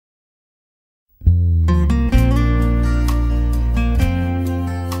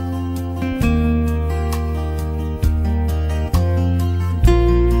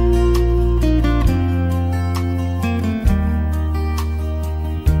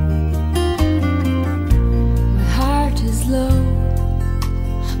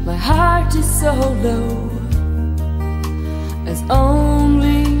so low as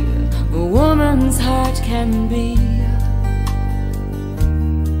only a woman's heart can be,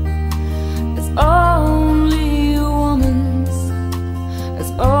 as only a woman's, as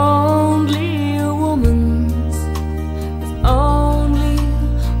only a woman's, as only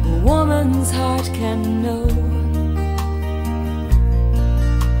a woman's heart can know.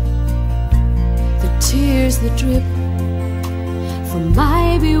 The tears that drip from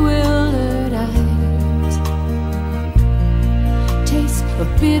my bewildered eyes taste of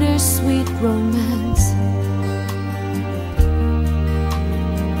bittersweet romance.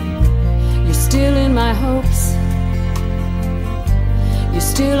 You're still in my hopes, you're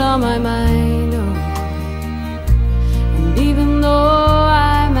still on my mind, oh. And even though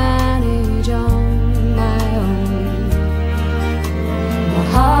I manage on my own, my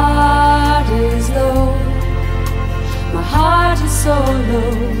heart is low, my heart is so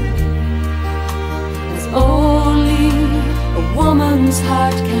low as only a woman's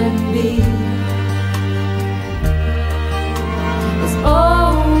heart can be, as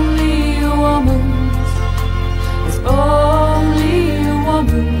only a woman's, as only a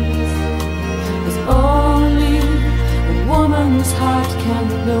woman's, as only a woman's heart can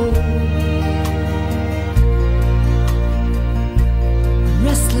know.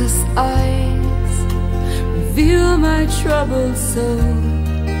 Restless eyes reveal my troubled soul,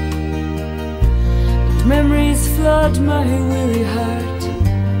 and memories flood my weary heart.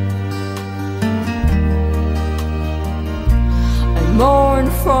 I mourn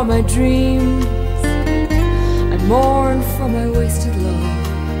for my dreams, I mourn for my wasted love,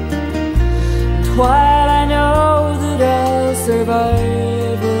 and while I know that I'll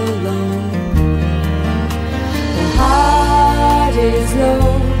survive alone, my heart is low,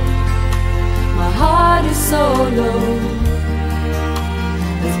 my heart is so low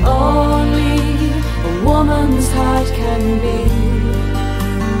as only a woman's heart can be.